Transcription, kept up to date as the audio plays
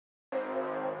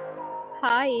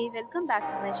Hi, welcome back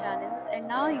to my channel. And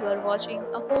now you are watching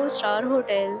a 4-star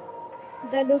hotel.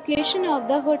 The location of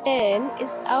the hotel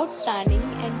is outstanding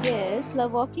and guests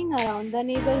love walking around the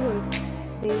neighborhood.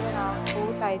 There are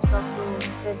four types of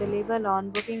rooms available on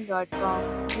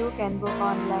booking.com. You can book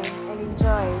online and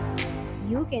enjoy it.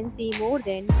 You can see more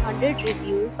than 100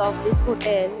 reviews of this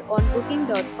hotel on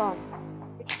booking.com.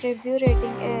 Its review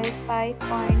rating is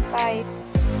 5.5,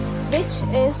 which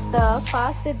is the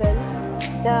passable.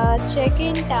 The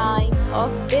check-in time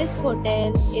of this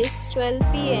hotel is 12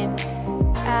 p.m.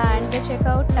 and the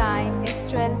checkout time is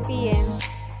 12 p.m.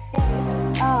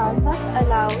 Pets are not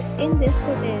allowed in this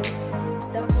hotel.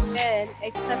 The hotel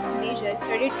accepts major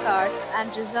credit cards and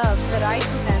reserves the right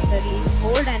to temporarily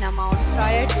hold an amount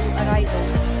prior to arrival.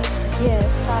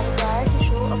 Guests are required to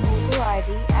show a photo ID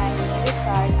and credit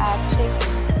card at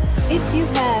check-in. If you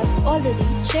have already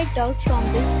checked out from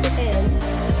this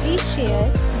hotel, please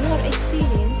share your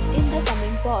experience in the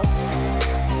comment box.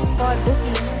 For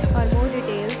booking or more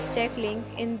details, check link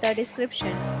in the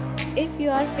description. If you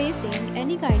are facing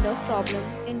any kind of problem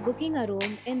in booking a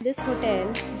room in this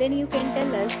hotel, then you can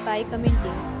tell us by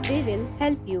commenting. We will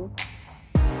help you.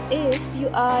 If you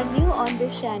are new on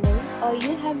this channel or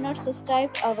you have not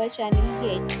subscribed our channel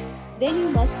yet, then you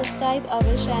must subscribe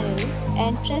our channel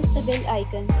and press the bell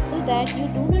icon so that you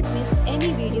do not miss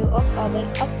any video of our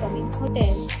upcoming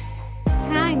hotel.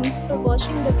 Thanks for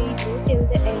watching the video till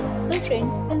the end. So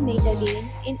friends, will meet again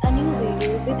in a new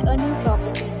video with a new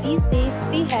property. Be safe,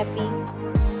 be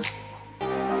happy.